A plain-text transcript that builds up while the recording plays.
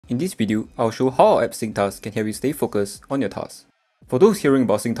In this video, I'll show how our app SyncTasks can help you stay focused on your tasks. For those hearing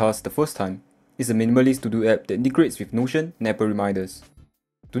about SyncTasks the first time, it's a minimalist to-do app that integrates with Notion and Apple Reminders.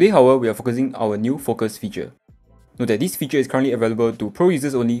 Today, however, we are focusing on our new Focus feature. Note that this feature is currently available to Pro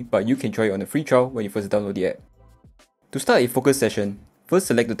users only, but you can try it on a free trial when you first download the app. To start a focus session, first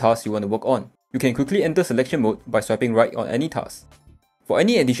select the task you want to work on. You can quickly enter selection mode by swiping right on any task. For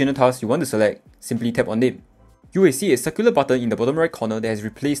any additional tasks you want to select, simply tap on them. You will see a circular button in the bottom right corner that has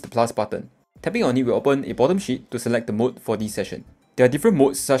replaced the plus button. Tapping on it will open a bottom sheet to select the mode for this session. There are different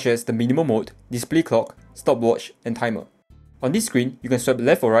modes such as the minimal mode, display clock, stopwatch, and timer. On this screen, you can swipe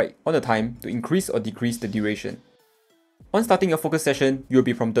left or right on the time to increase or decrease the duration. On starting your focus session, you will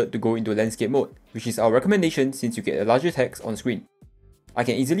be prompted to go into landscape mode, which is our recommendation since you get a larger text on screen. I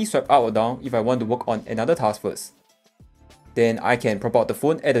can easily swipe up or down if I want to work on another task first. Then I can prop out the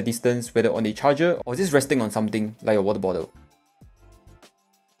phone at a distance, whether on a charger or just resting on something like a water bottle.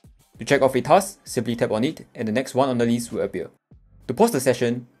 To check off a task, simply tap on it and the next one on the list will appear. To pause the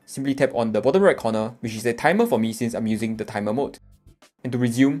session, simply tap on the bottom right corner, which is a timer for me since I'm using the timer mode. And to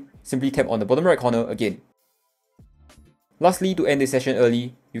resume, simply tap on the bottom right corner again. Lastly, to end the session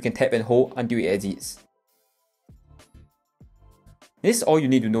early, you can tap and hold until it exits. This is all you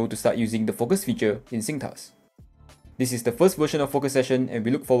need to know to start using the Focus feature in SyncTasks. This is the first version of Focus Session and we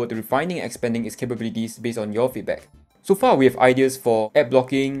look forward to refining and expanding its capabilities based on your feedback. So far, we have ideas for app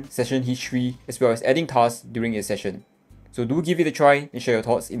blocking, session history, as well as adding tasks during a session. So do give it a try and share your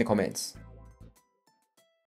thoughts in the comments.